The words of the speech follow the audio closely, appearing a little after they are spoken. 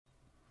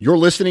You're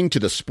listening to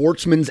the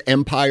Sportsman's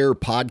Empire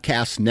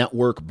Podcast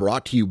Network,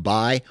 brought to you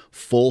by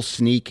Full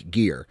Sneak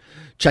Gear.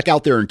 Check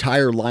out their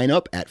entire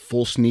lineup at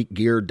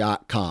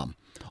fullsneakgear.com.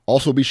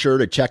 Also be sure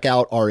to check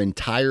out our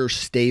entire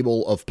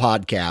stable of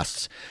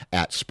podcasts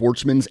at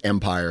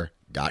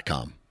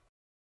sportsmansempire.com.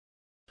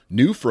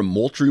 New from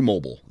Moultrie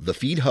Mobile, the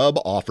Feed Hub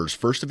offers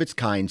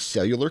first-of-its-kind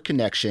cellular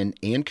connection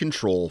and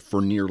control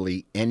for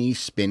nearly any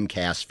spin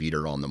cast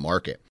feeder on the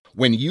market.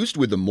 When used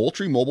with the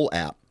Moultrie Mobile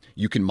app,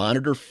 you can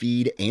monitor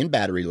feed and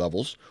battery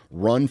levels,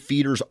 run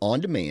feeders on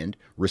demand,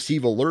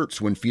 receive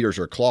alerts when feeders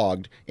are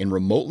clogged, and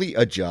remotely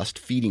adjust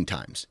feeding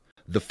times.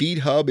 The Feed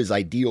Hub is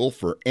ideal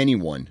for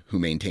anyone who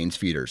maintains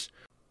feeders.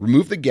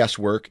 Remove the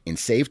guesswork and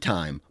save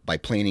time by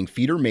planning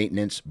feeder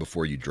maintenance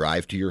before you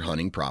drive to your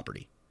hunting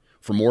property.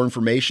 For more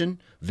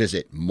information,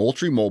 visit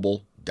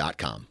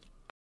MoultrieMobile.com.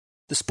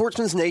 The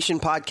Sportsman's Nation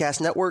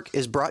Podcast Network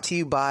is brought to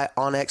you by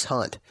onX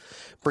Hunt.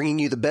 Bringing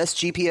you the best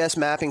GPS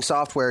mapping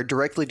software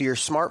directly to your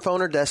smartphone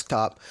or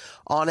desktop,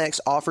 onX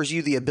offers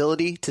you the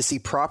ability to see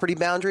property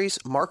boundaries,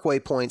 mark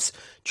waypoints,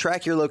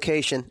 track your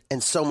location,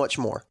 and so much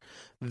more.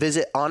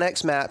 Visit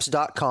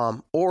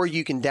onxmaps.com, or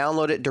you can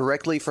download it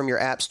directly from your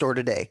app store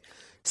today.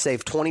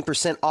 Save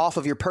 20% off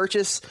of your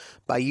purchase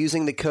by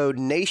using the code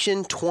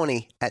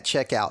NATION20 at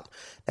checkout.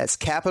 That's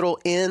capital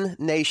N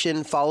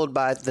Nation followed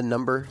by the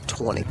number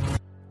 20.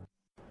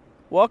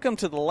 Welcome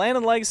to the Land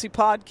and Legacy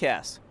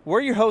Podcast.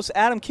 We're your hosts,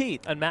 Adam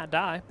Keith and Matt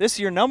Dye. This is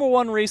your number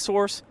one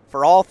resource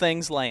for all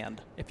things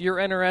land. If you're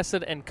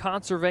interested in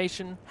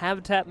conservation,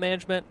 habitat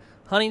management,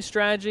 hunting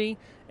strategy,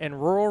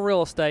 and rural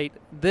real estate,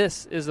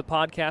 this is the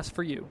podcast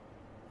for you.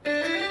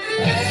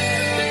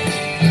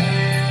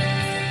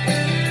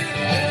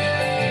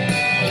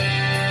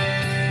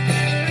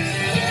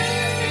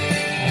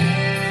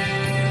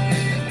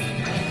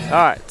 All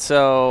right,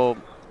 so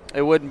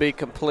it wouldn't be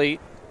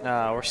complete.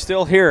 We're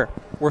still here.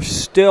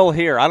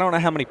 I don't know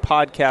how many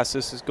podcasts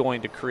this is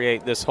going to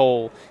create, this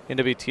whole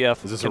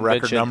NWTF Is this convention. a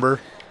record number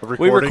of recordings?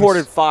 We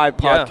recorded 5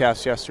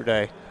 podcasts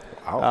yesterday.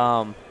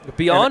 Wow.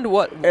 Beyond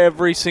what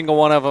every single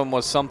one of them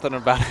was something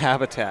about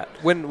habitat.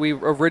 When we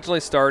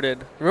originally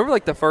started, remember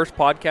like the first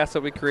podcast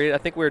that we created? I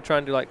think we were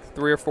trying to do like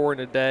 3 or 4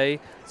 in a day,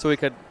 so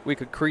we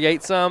could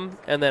create some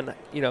and then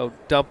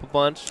dump a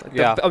bunch.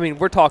 Yeah. I mean,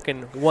 we're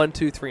talking 1,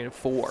 2, 3, and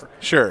 4.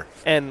 Sure.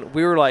 And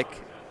we were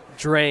like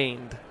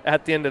drained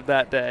at the end of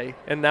that day,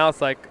 and now it's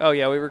like, oh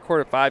yeah, we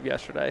recorded 5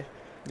 yesterday.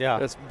 Yeah.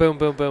 Just boom,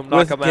 boom, boom,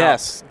 knock them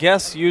out.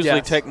 Guests usually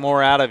Yes. take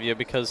more out of you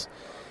because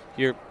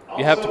you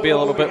have to be a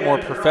little bit more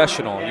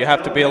professional. You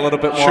have to be a little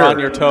bit more Sure. on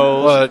your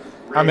toes.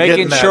 I'm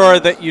making sure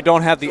that you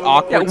don't have the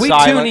awkward we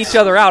silence. tune each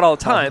other out all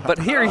the time, but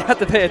here you have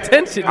to pay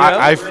attention.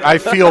 I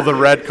feel the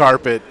red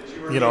carpet,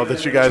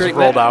 that you guys have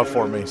rolled out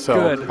for me.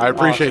 So Good. I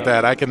appreciate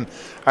that. I can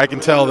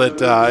tell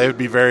that it would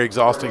be very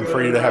exhausting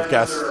for you to have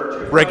guests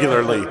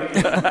regularly.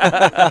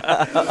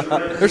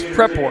 There's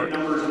prep work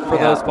for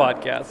those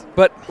podcasts.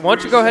 But why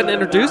don't you go ahead and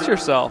introduce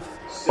yourself?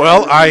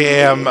 Well, I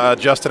am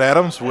Justin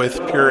Adams with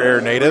Pure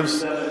Air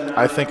Natives.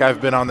 I think I've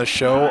been on the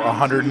show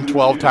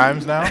 112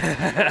 times now.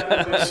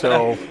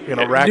 So,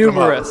 rack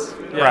Numerous.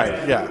 them up. Yeah.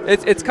 Right, yeah.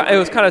 It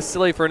was kind of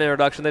silly for an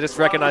introduction. They just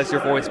recognize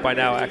your voice by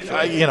now,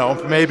 actually.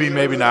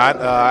 Maybe not.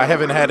 I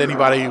haven't had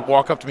anybody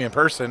walk up to me in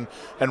person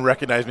and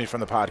recognize me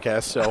from the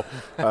podcast. So,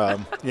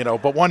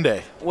 but one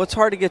day. Well, it's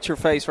hard to get your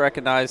face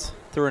recognized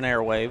through an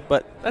airwave,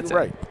 but that's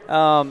right.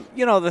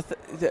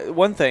 The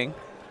one thing,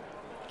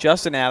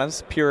 Justin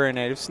Adams, Pure Air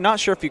Natives. Not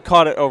sure if you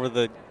caught it over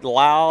the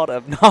loud,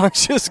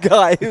 obnoxious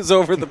guy who's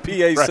over the PA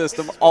right.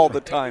 system all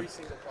the time.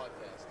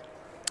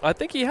 I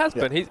think he has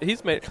been.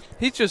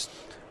 He's just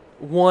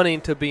wanting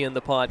to be in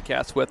the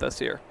podcast with us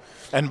here.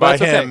 And by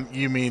him, okay.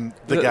 you mean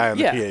the guy on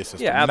the PA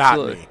system, yeah,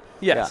 absolutely. not me.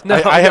 Yes.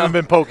 Yeah. I haven't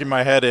been poking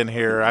my head in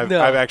here. I've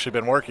actually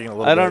been working a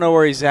little bit. I don't know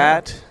where he's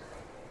at,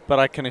 but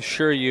I can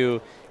assure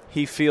you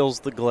he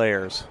feels the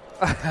glares.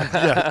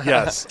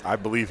 Yes, I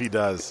believe he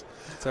does.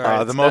 All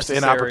right, the most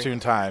necessary. inopportune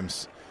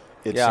times,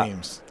 it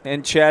seems.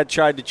 And Chad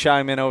tried to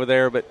chime in over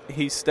there, but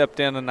he stepped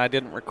in and I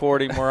didn't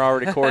record him. We're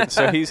already recording,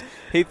 so he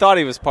thought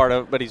he was part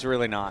of it, but he's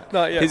really not.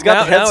 Not yet. He's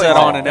got the headset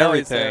on and now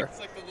everything.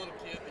 It's like the little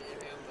kid that you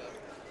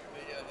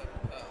hand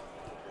the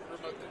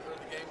remote or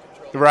the game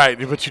controller. Right,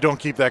 but you don't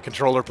keep that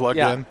controller plugged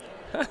in.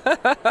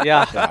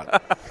 Yeah.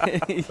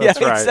 That's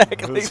right.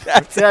 Exactly.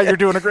 Yeah, you're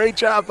doing a great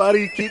job,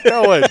 buddy. Keep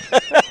going.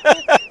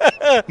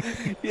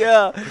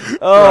 Yeah.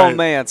 Oh, Right.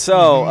 man.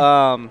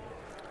 So,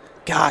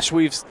 gosh,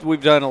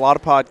 we've done a lot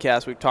of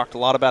podcasts. We've talked a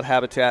lot about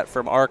habitat,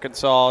 from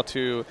Arkansas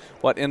to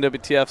what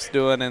NWTF's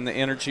doing in the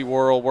energy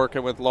world,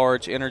 working with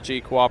large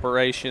energy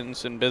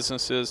cooperations and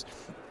businesses,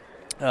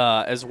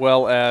 as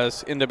well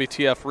as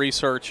NWTF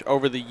research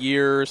over the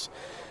years.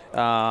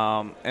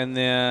 And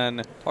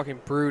then talking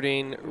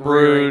brooding,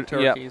 rearing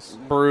turkeys,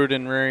 brood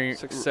and rearing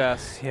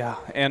success,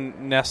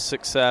 and nest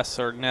success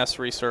or nest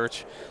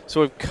research.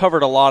 So we've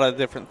covered a lot of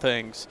different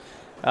things.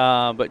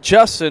 But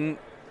Justin,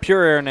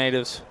 Pure Air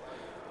Natives,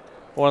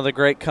 one of the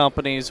great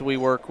companies we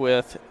work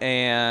with,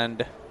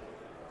 and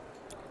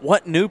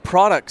what new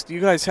products do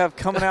you guys have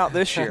coming out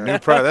this year? New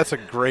product. That's a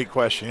great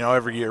question.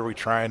 Every year we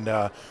try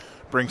and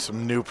bring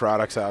some new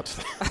products out.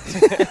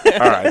 All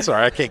right,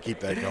 sorry, I can't keep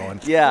that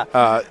going.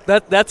 Yeah.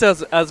 That's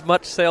as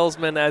much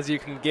salesman as you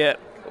can get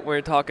when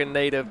you're talking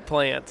native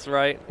plants,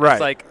 right? Right.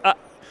 It's like,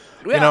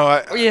 we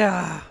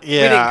Yeah,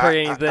 didn't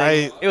create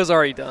anything. It was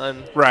already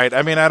done. Right.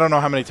 I mean, I don't know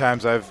how many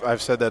times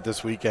I've said that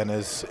this weekend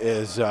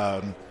is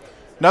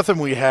nothing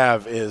we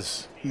have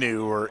is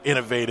new or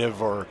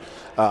innovative or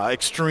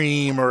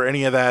extreme or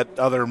any of that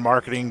other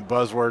marketing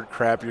buzzword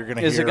crap you're going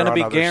to hear. Is it going to on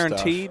be other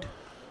guaranteed? Stuff.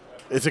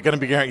 Is it going to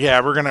be guaranteed? Yeah,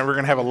 we're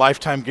gonna have a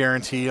lifetime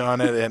guarantee on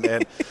it,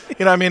 and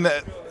I mean.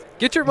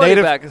 Get your money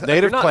back.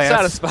 Native You're not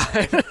plants,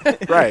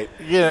 satisfied. Right.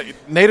 Yeah,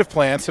 native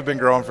plants have been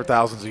growing for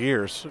thousands of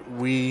years.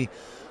 We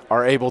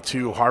are able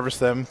to harvest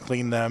them,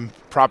 clean them,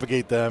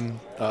 propagate them,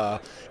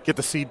 get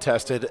the seed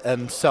tested,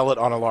 and sell it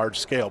on a large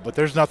scale. But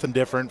there's nothing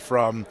different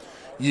from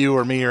you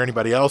or me or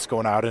anybody else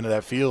going out into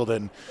that field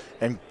and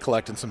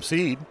collecting some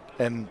seed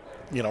and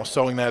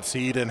sowing that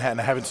seed and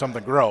having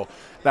something grow.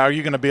 Now, are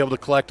you going to be able to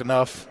collect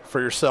enough for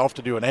yourself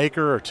to do an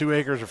acre or 2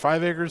 acres or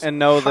 5 acres? And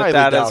know that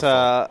Highly is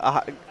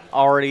doubtful.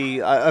 already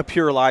a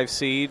pure live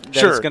seed that's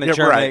Sure. going to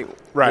germinate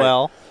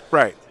well.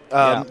 Right.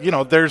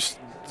 Yeah. There's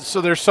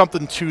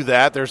something to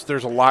that.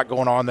 There's a lot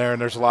going on there,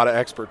 and there's a lot of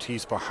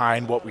expertise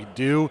behind what we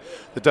do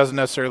that doesn't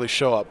necessarily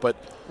show up. But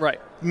Right.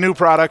 new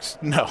products,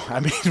 no. I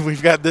mean,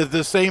 we've got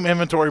the same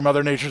inventory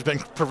Mother Nature's been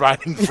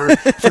providing for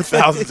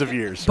thousands of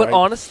years. But right?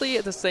 honestly,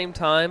 at the same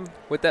time,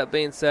 with that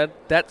being said,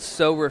 that's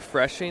so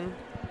refreshing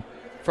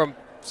from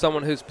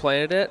someone who's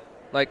planted it,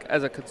 like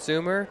as a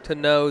consumer, to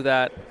know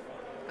that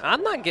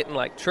I'm not getting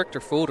like tricked or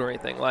fooled or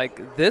anything.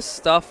 Like, this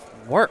stuff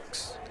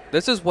works.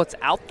 This is what's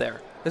out there.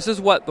 This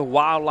is what the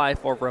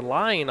wildlife are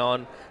relying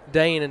on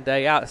day in and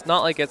day out. It's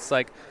not like it's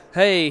like,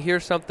 hey,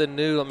 here's something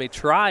new. Let me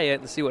try it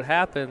and see what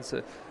happens.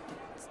 It's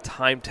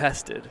time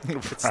tested.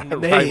 It's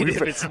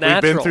native. It's natural.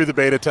 We've been through the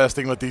beta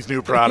testing with these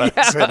new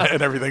products,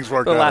 and everything's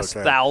worked out the last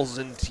okay.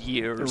 1,000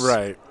 years.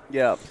 Right.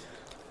 Yeah.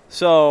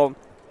 So,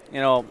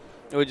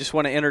 we just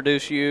want to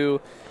introduce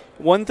you.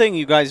 One thing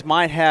you guys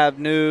might have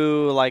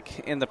new,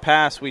 like in the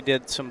past, we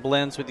did some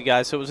blends with you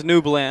guys. So it was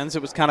new blends.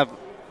 It was kind of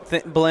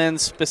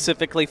blends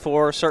specifically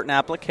for certain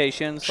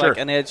applications, Sure. like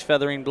an edge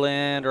feathering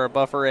blend or a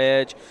buffer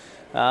edge,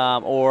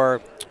 or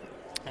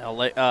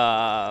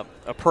a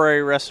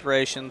prairie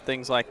restoration,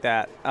 things like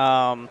that.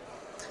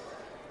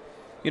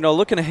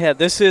 Looking ahead,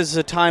 this is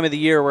a time of the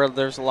year where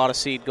there's a lot of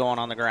seed going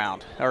on the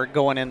ground or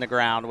going in the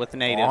ground with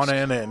natives. On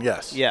and in,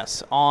 yes.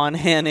 Yes, on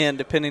and in,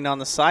 depending on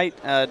the site,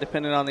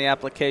 depending on the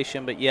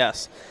application, but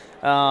yes.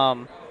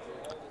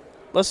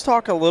 Let's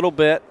talk a little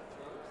bit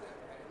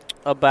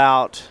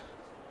about,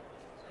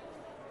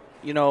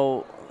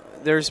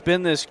 there's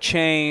been this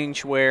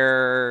change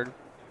where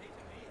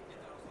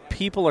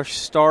people are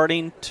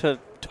starting to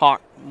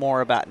talk more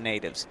about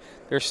natives.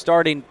 They're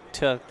starting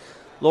to,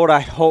 Lord,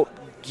 I hope,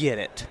 get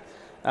it.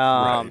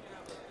 Right.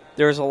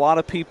 There's a lot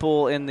of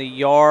people in the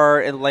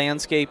yard and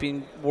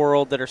landscaping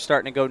world that are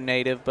starting to go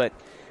native, but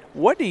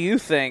what do you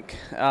think?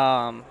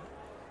 Do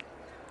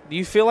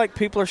you feel like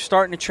people are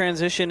starting to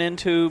transition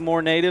into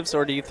more natives,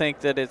 or do you think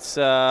that it's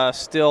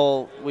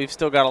we've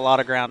still got a lot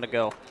of ground to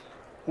go?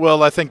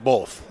 Well, I think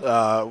both.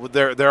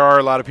 There are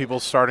a lot of people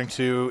starting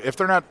to, if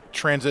they're not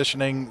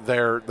transitioning,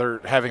 they're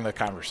having the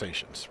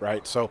conversations,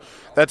 right? So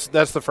that's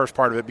the first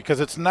part of it, because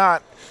it's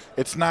not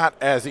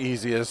as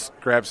easy as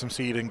grab some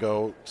seed and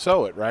go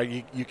sow it,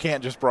 right? You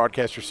can't just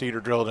broadcast your seed or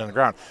drill it in the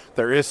ground.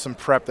 There is some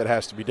prep that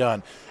has to be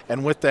done,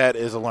 and with that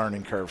is a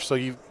learning curve. So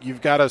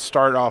you've got to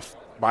start off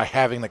by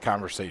having the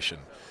conversation.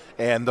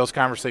 And those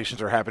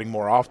conversations are happening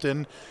more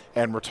often,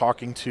 and we're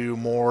talking to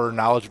more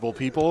knowledgeable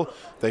people.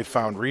 They've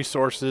found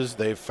resources.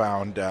 They've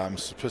found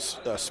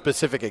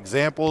specific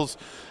examples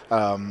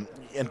and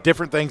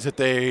different things that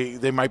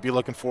they might be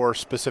looking for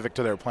specific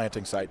to their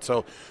planting site.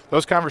 So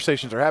those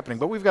conversations are happening,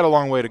 but we've got a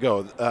long way to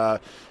go. I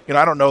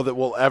don't know that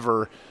we'll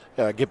ever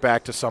get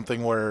back to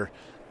something where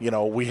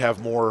we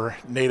have more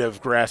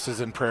native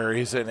grasses and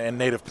prairies and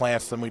native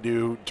plants than we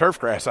do turf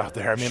grass out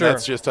there. I mean, Sure.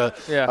 That's just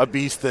a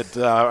beast that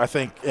I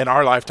think in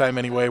our lifetime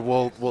anyway,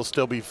 we'll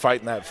still be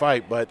fighting that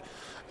fight. But,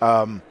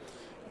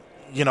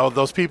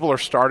 those people are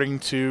starting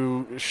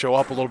to show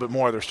up a little bit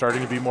more. They're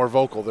starting to be more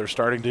vocal. They're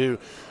starting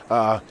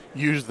to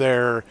use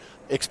their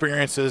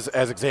experiences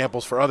as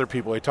examples for other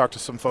people. I talked to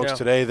some folks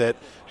today that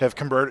have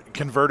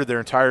converted their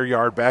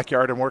entire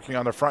backyard and working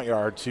on their front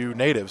yard to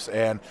natives.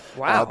 And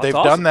wow, they've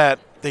awesome. done that.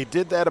 They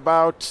did that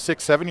about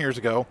 6-7 years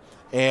ago,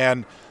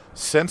 and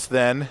since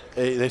then,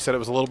 they said it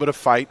was a little bit of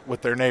fight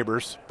with their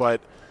neighbors,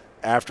 but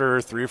after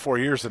 3 or 4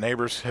 years, the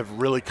neighbors have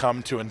really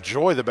come to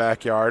enjoy the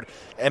backyard,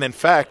 and in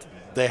fact,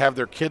 they have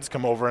their kids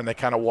come over and they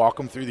kind of walk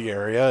them through the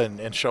area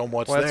and show them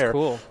what's Well, that's there.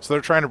 cool. So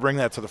they're trying to bring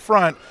that to the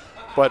front,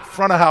 but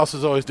front of house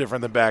is always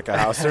different than back of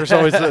house. There's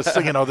always this,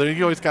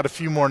 you always got a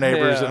few more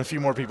neighbors and a few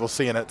more people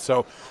seeing it.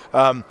 So,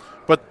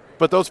 but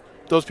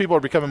those people are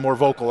becoming more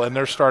vocal, and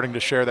they're starting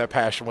to share that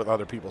passion with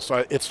other people.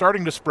 So it's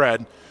starting to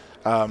spread,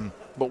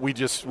 but we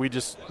just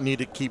need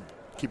to keep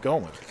keep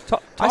going with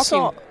it.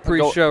 Talking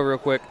pre-show real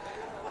quick,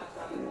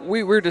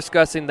 we were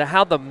discussing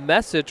how the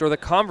message or the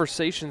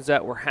conversations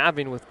that we're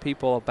having with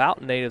people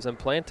about natives and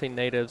planting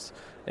natives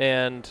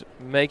and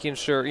making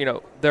sure,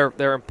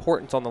 their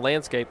importance on the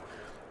landscape.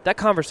 That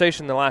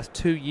conversation in the last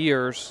 2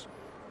 years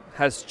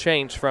has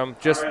changed from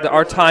just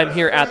our time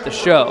here at the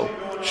show.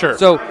 Sure.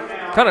 So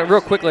kind of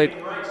real quickly,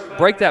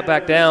 break that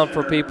back down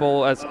for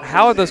people as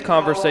how have those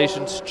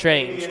conversations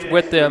changed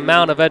with the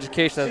amount of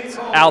education that's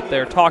out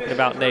there talking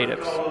about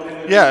natives?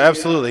 Yeah,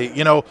 absolutely.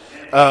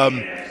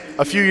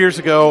 A few years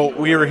ago,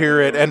 we were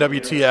here at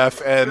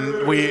NWTF,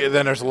 and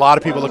then there's a lot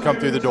of people that come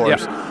through the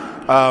doors.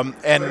 Yeah.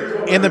 And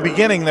in the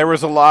beginning, there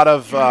was a lot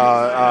of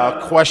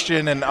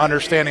question and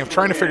understanding of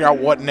trying to figure out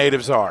what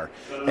natives are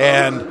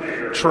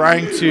and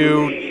trying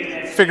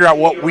to figure out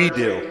what we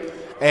do.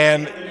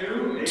 And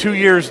 2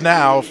 years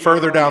now,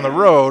 further down the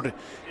road,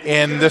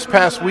 in this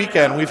past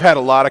weekend, we've had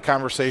a lot of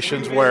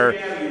conversations where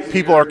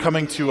people are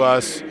coming to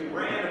us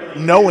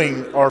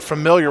knowing or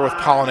familiar with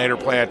pollinator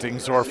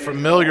plantings or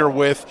familiar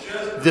with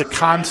the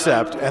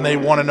concept, and they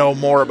want to know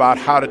more about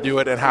how to do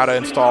it and how to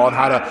install and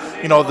how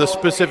to, the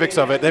specifics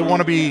of it. They want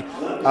to be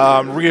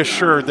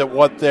reassured that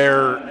what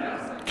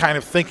they're kind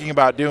of thinking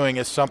about doing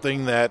is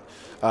something that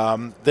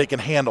they can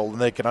handle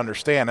and they can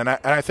understand. And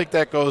I think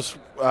that goes,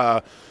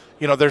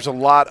 there's a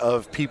lot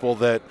of people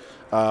that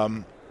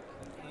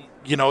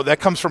that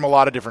comes from a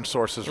lot of different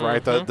sources,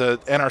 right? Mm-hmm. The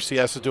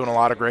NRCS is doing a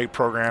lot of great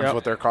programs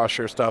with their cost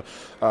share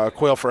stuff.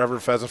 Quail Forever,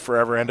 Pheasant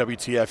Forever,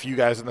 NWTF. You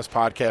guys in this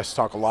podcast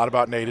talk a lot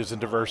about natives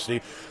and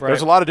diversity. Right.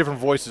 There's a lot of different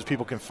voices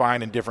people can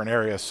find in different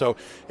areas. So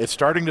it's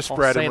starting to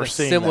spread, and we're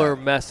seeing a similar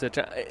that. message.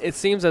 It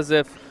seems as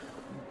if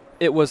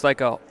it was like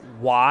a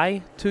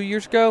why 2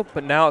 years ago,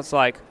 but now it's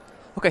like,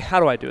 okay, how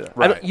do I do that?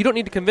 Right. You don't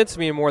need to convince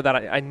me anymore that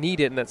I need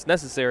it and that's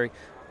necessary.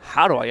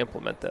 How do I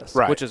implement this?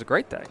 Right. Which is a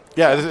great thing.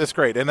 Yeah, it's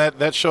great, and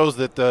that shows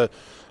that the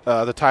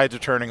tides are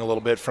turning a little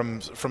bit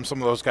from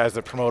some of those guys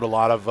that promote a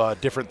lot of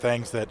different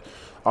things that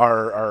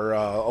are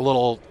a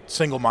little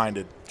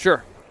single-minded.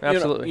 Sure,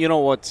 absolutely. You know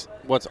what's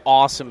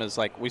awesome is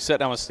we sat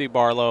down with Steve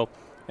Barlow,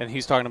 and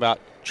he's talking about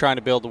trying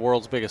to build the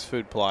world's biggest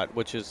food plot,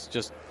 which is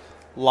just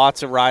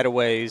lots of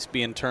right-of-ways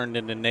being turned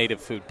into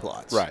native food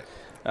plots. Right.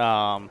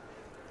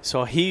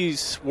 So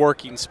he's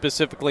working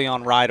specifically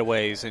on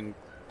right-of-ways and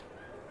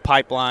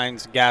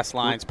pipelines, gas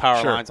lines,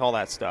 power lines, all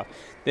that stuff.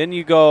 Then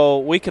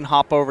we can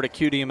hop over to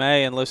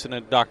QDMA and listen to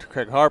Dr.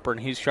 Craig Harper,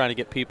 and he's trying to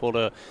get people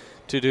to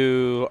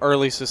do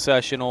early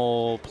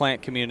successional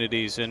plant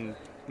communities and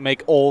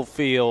make old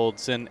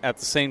fields and at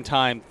the same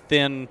time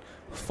thin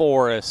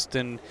forest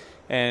and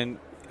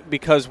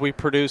because we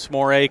produce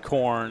more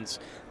acorns.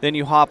 Then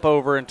you hop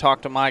over and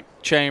talk to Mike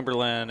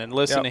Chamberlain and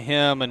listen to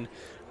him and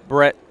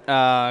Brett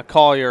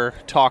Collier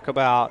talk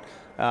about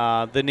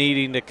the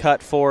needing to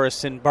cut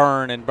forests and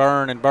burn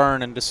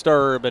and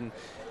disturb and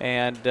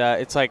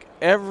it's like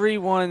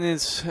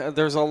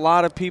there's a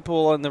lot of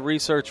people in the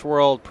research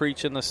world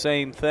preaching the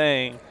same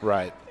thing.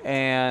 Right.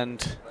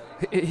 And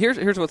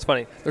here's what's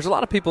funny. There's a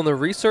lot of people in the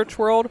research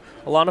world,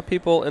 a lot of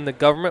people in the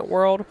government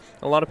world,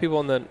 a lot of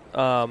people in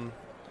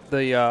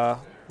the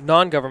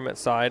non-government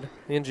side,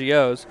 the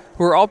NGOs,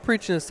 who are all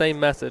preaching the same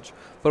message.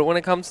 But when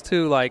it comes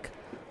to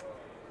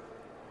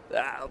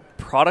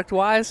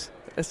product-wise,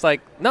 it's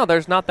like, no,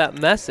 there's not that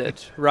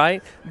message,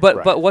 right?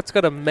 But what's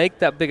going to make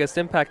that biggest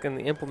impact in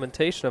the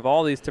implementation of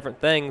all these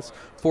different things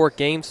for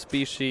game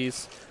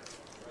species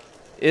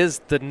is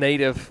the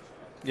native.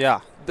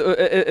 Yeah.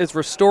 It's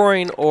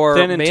restoring or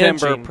thin and managing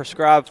timber,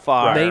 prescribed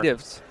fire.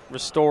 Natives.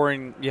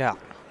 Restoring,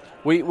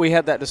 We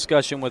had that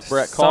discussion with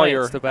Brett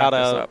Collier out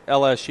of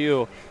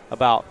LSU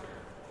about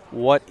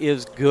what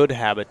is good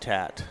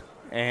habitat.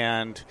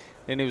 And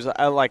he was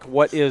like,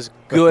 what is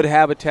good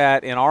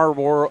habitat in our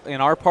world, in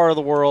our part of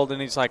the world?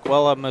 And he's like,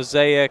 well, a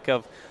mosaic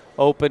of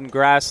open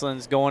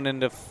grasslands going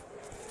into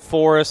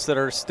forests that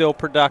are still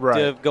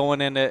productive, going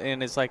into,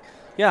 and it's like,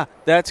 yeah,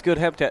 that's good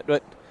habitat.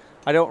 But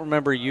I don't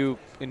remember you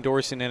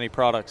endorsing any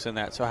products in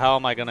that. So how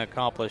am I going to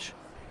accomplish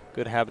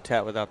good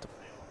habitat without the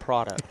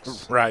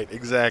products? Right,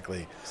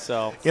 exactly.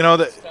 So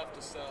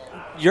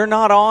you're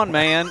not on,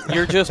 man.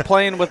 You're just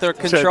playing with a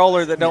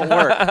controller that don't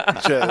work.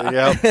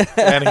 Yep,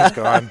 and he's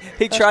gone.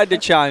 He tried to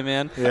chime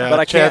in, yeah, but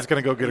I Chad's can't.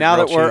 Gonna go get now a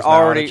that we're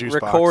already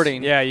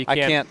recording, you I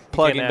can't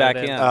plug him back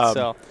in.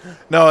 So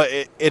no,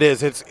 it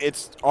is.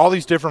 It's all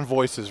these different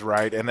voices,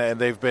 right? And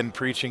they've been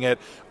preaching it,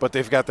 but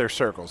they've got their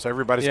circles.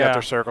 Everybody's got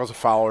their circles of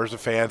followers, of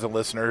fans, and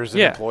listeners,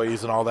 and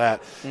employees, and all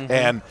that. Mm-hmm.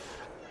 And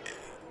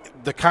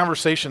the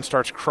conversation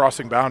starts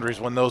crossing boundaries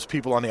when those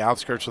people on the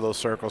outskirts of those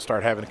circles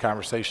start having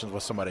conversations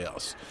with somebody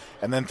else.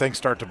 And then things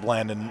start to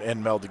blend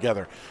and meld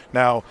together.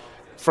 Now,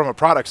 from a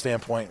product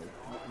standpoint,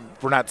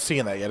 we're not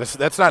seeing that yet.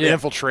 That's not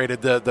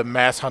infiltrated the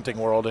mass hunting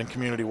world and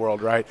community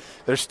world, right?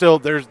 There's still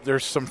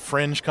there's some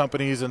fringe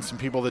companies and some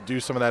people that do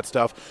some of that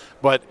stuff,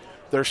 but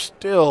there's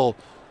still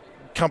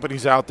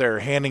companies out there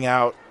handing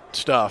out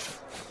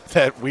stuff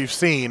that we've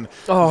seen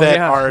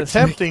are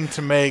attempting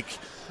to make –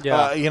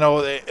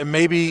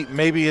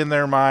 maybe in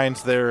their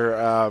minds they're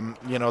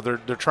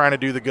they're trying to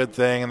do the good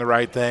thing and the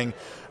right thing,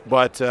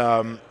 But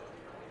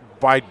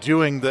by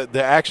doing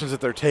the actions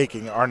that they're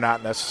taking are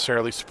not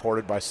necessarily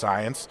supported by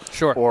science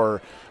Sure.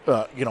 or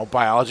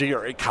biology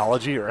or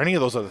ecology or any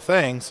of those other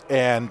things.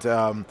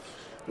 And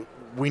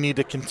we need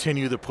to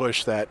continue to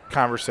push that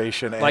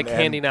conversation. Like and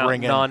handing out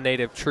bring in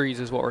non-native trees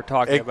is what we're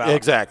talking about.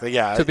 Exactly,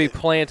 yeah. To be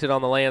planted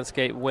on the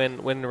landscape when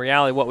in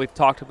reality what we've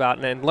talked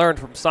about and learned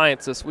from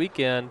science this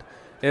weekend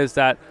is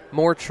that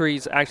more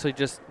trees actually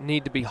just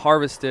need to be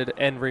harvested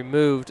and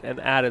removed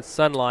and added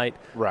sunlight.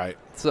 Right.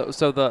 So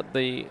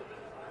the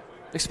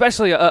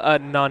especially a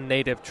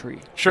non-native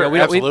tree. Sure,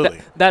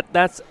 absolutely.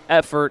 That's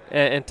effort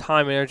and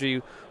time and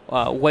energy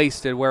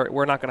wasted where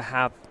we're not going to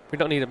have – we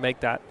don't need to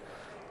make that –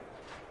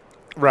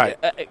 right.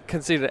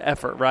 Considered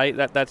effort, right?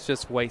 That's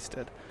just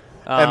wasted.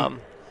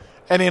 And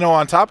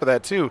on top of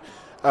that too,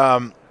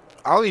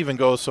 I'll even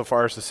go so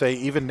far as to say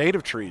even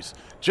native trees.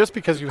 Just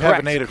because you have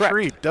a native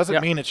tree doesn't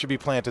mean it should be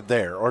planted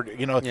there. Or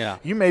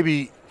you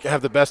maybe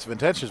have the best of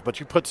intentions, but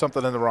you put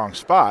something in the wrong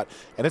spot,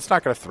 and it's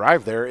not going to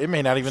thrive there. It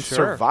may not even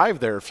survive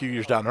there a few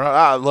years down the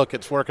road. Look,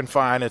 it's working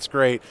fine, it's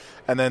great,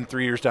 and then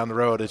 3 years down the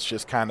road, it's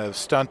just kind of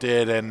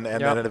stunted, and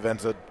then it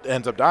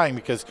ends up dying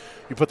because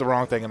you put the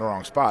wrong thing in the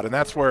wrong spot. And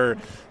that's where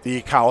the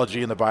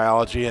ecology and the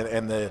biology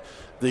and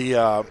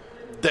the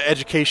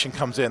education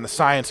comes in, the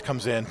science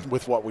comes in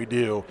with what we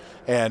do,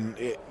 and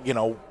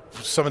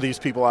some of these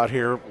people out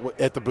here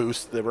at the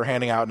booths that were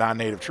handing out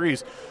non-native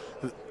trees,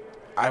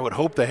 I would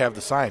hope they have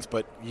the science,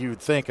 but you'd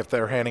think if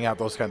they're handing out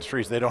those kinds of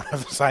trees, they don't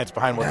have the science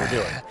behind what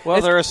they're doing. Well,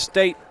 they're a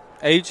state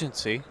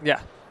agency. Yeah.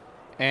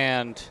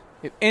 And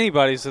if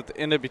anybody's at the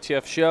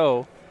NWTF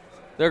show,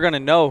 they're going to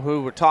know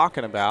who we're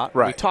talking about.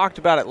 Right. We talked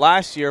about it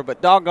last year,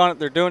 but doggone it,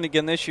 they're doing it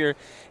again this year.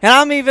 And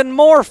I'm even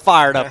more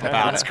fired up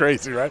about it. That's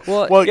crazy, right?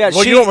 Well,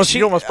 you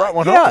almost brought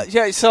one home.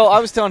 Yeah, so I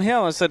was telling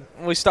him, I said,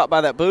 we stopped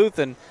by that booth,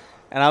 and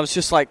I was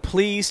just like,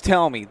 please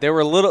tell me. They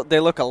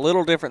look a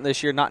little different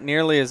this year, not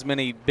nearly as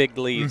many big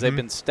leaves. Mm-hmm. They've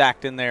been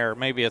stacked in there.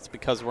 Maybe it's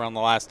because we're on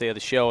the last day of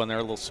the show and they're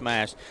a little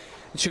smashed.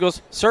 And she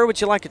goes, sir,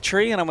 would you like a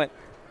tree? And I went,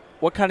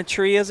 what kind of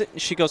tree is it?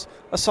 And she goes,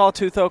 a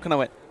sawtooth oak. And I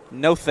went,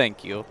 no,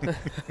 thank you.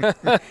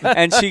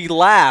 And she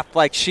laughed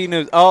like she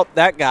knew,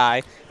 that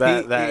guy.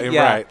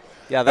 Right.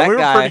 Yeah, that and we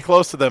were guy. pretty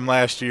close to them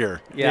last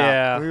year.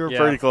 Yeah. We were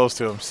pretty close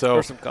to them. So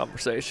For some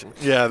conversation.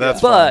 Yeah,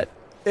 that's But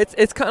fun.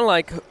 it's kind of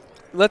like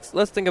let's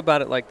think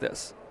about it like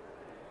this.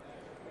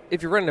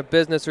 If you're running a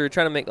business or you're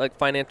trying to make like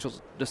financial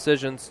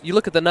decisions, you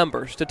look at the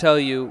numbers to tell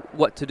you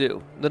what to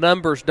do. The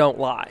numbers don't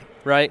lie,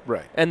 right?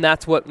 Right. And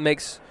that's what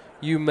makes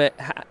you make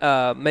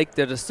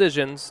the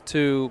decisions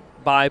to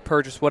buy,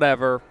 purchase,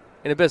 whatever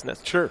in a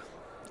business. Sure.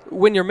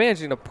 When you're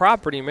managing a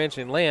property,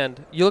 managing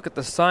land, you look at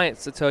the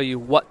science to tell you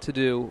what to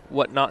do,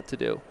 what not to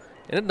do.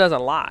 And it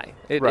doesn't lie.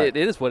 It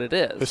is what it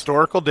is.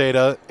 Historical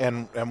data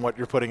and what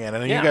you're putting in.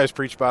 And you guys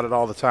preach about it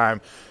all the time,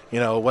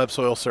 web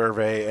soil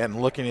survey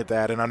and looking at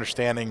that and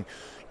understanding,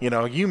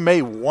 you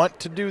may want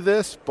to do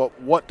this, but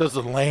what does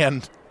the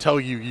land tell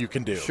you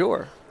can do?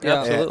 Sure. Yeah.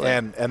 Absolutely.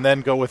 And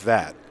then go with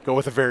that. Go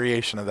with a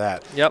variation of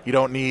that. Yep. You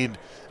don't need,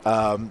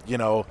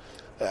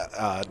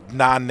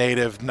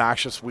 non-native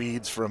noxious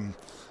weeds from,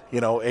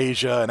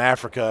 Asia and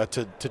Africa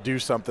to do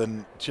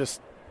something.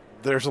 Just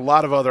there's a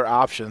lot of other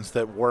options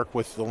that work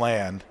with the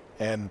land,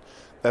 and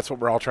that's what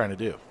we're all trying to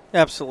do.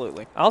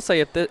 Absolutely. I'll say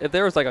if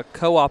there was like a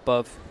co-op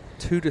of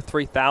 2,000 to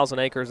 3,000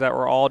 acres that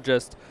were all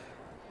just,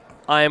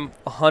 I'm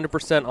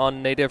 100%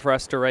 on native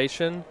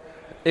restoration,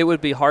 it would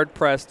be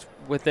hard-pressed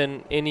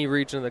within any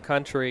region of the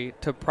country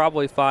to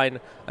probably find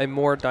a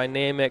more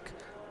dynamic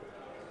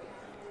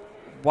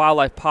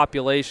wildlife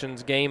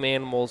populations, game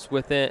animals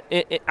within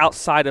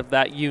outside of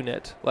that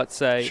unit, let's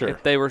say. Sure.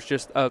 If they were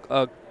just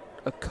a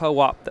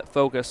co-op that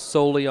focused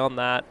solely on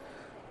that,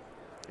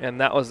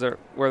 and that was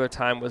where their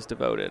time was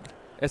devoted.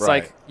 It's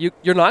Right. like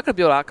you're not going to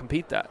be able to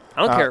outcompete that.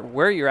 I don't care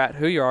where you're at,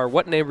 who you are,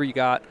 what neighbor you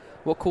got,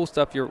 what cool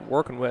stuff you're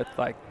working with.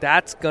 Like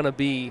that's going to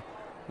be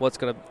what's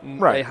going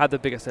to have the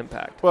biggest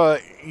impact. Well,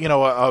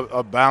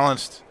 a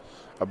balanced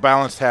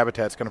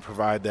habitat's going to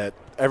provide that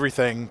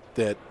everything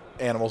that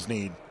animals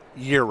need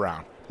year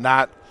round,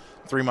 not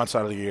 3 months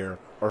out of the year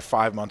or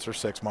 5 months or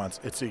 6 months.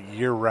 It's a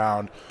year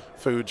round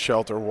food,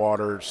 shelter,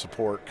 water,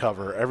 support,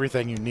 cover,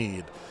 everything you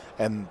need.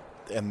 And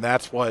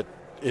that's what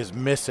is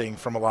missing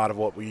from a lot of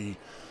what we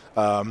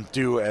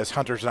do as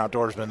hunters and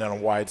outdoorsmen on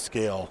a wide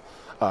scale,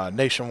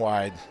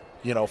 nationwide,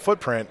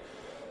 footprint.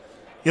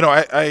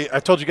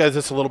 I told you guys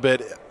this a little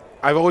bit.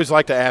 I've always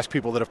liked to ask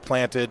people that have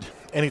planted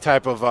any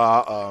type of,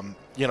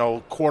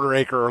 quarter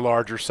acre or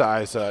larger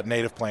size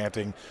native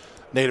planting,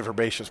 native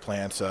herbaceous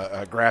plants,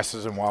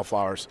 grasses and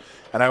wildflowers.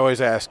 And I always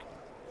ask,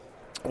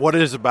 what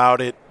it is about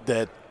it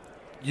that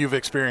you've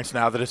experienced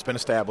now that it's been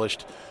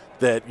established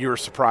that you're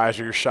surprised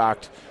or you're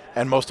shocked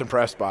and most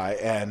impressed by?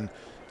 And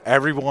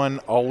everyone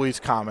always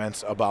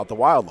comments about the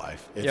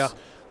wildlife.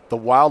 The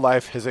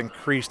wildlife has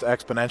increased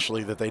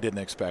exponentially that they didn't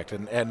expect.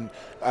 And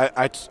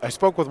I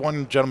spoke with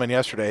one gentleman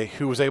yesterday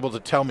who was able to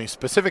tell me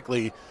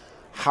specifically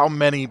how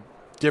many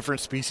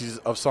different species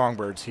of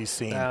songbirds he's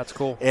seen That's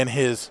cool. in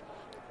his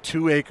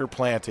 2-acre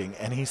planting,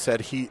 and he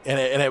said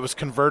and it was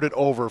converted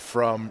over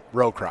from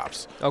row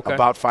crops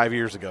about 5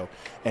 years ago.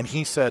 And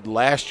he said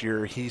last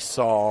year he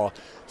saw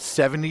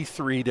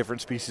 73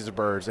 different species of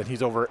birds, and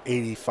he's over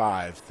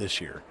 85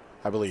 this year,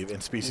 I believe,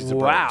 in species of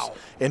birds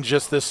in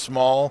just this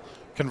small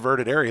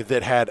converted area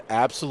that had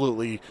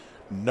absolutely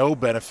no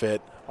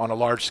benefit on a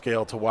large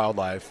scale to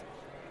wildlife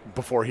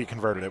before he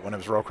converted it when it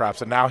was row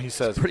crops. And now he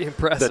says pretty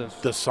impressive.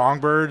 The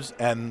songbirds,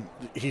 and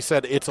he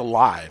said it's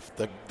alive.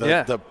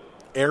 The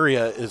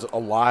area is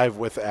alive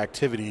with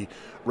activity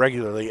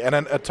regularly. And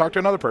then I talked to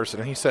another person,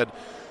 and he said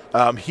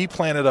he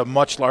planted a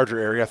much larger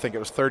area. I think it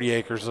was 30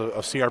 acres of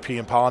CRP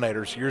and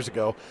pollinators years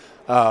ago.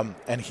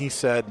 And he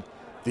said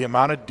the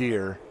amount of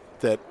deer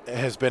that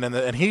has been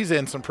and he's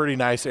in some pretty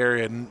nice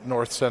area in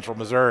north central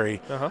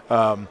Missouri.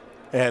 And,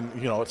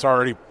 it's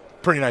already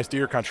pretty nice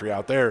deer country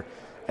out there.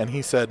 And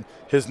he said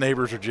his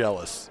neighbors are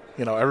jealous.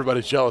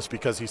 Everybody's jealous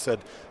because he said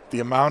the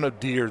amount of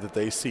deer that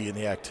they see and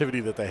the activity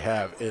that they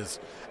have is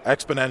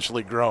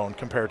exponentially grown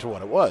compared to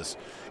what it was.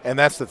 And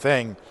that's the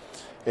thing,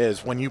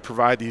 is when you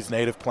provide these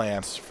native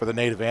plants for the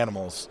native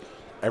animals,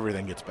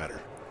 everything gets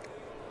better.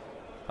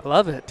 I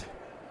love it.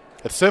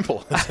 It's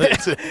simple.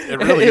 It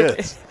really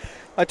is.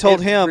 I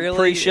told him really,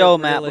 pre-show, it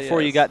Matt, really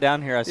before you is. got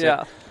down here. I said,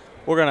 Yeah.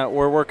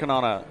 we're working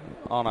on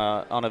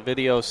a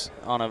video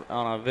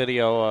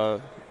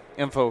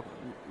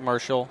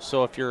infomercial.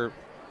 So if you're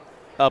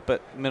up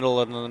at middle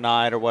of the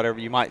night or whatever,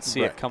 you might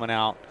see it coming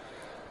out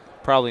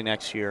probably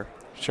next year.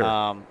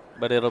 Sure.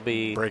 But it'll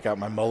be break out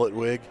my mullet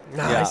wig.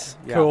 Nice.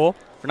 Yeah. Cool.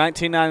 For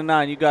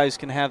 $19.99, you guys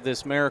can have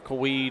this miracle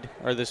weed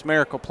or this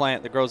miracle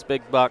plant that grows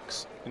big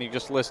bucks, and you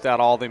just list out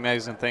all the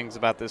amazing things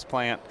about this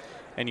plant,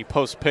 and you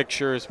post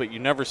pictures, but you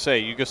never say.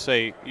 You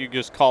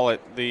just call it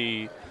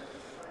the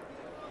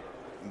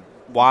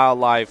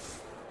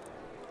wildlife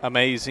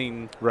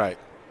amazing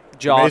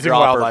Amazing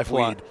wildlife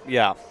plant. weed.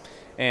 Yeah.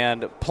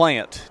 And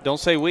plant. Don't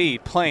say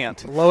weed.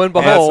 Plant. Lo and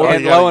behold.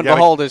 And lo and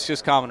behold, it's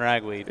just common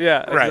ragweed.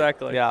 Yeah, Right.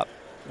 exactly. Yeah.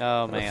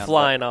 Oh, man.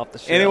 Flying off the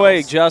shelves.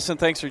 Anyway, Justin,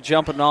 thanks for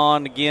jumping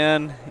on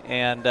again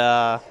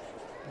and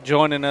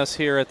joining us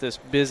here at this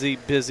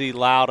busy,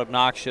 loud,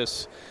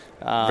 obnoxious.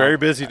 Very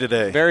busy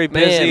today. Very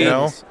busy.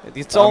 Man,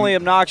 It's only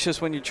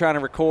obnoxious when you're trying to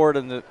record,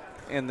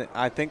 and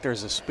I think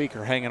there's a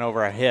speaker hanging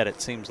over our head,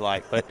 it seems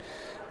like. But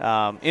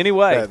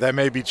anyway. That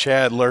may be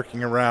Chad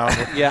lurking around.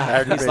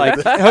 Yeah, he's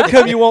like, how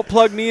come you won't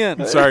plug me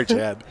in? Sorry,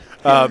 Chad.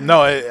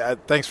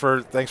 Thanks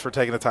for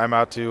taking the time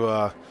out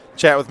to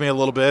chat with me a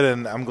little bit,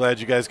 and I'm glad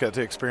you guys got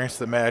to experience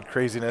the mad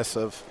craziness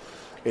of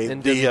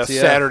the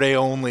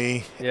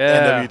Saturday-only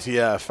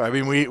NWTF. I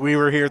mean, we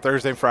were here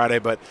Thursday and Friday,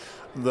 but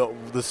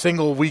the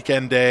single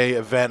weekend day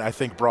event, I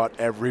think, brought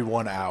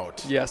everyone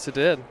out. Yes, it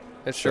did.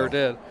 It sure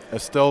did.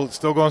 It's still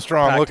going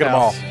strong. Packed Look at them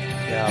all.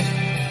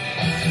 Yeah.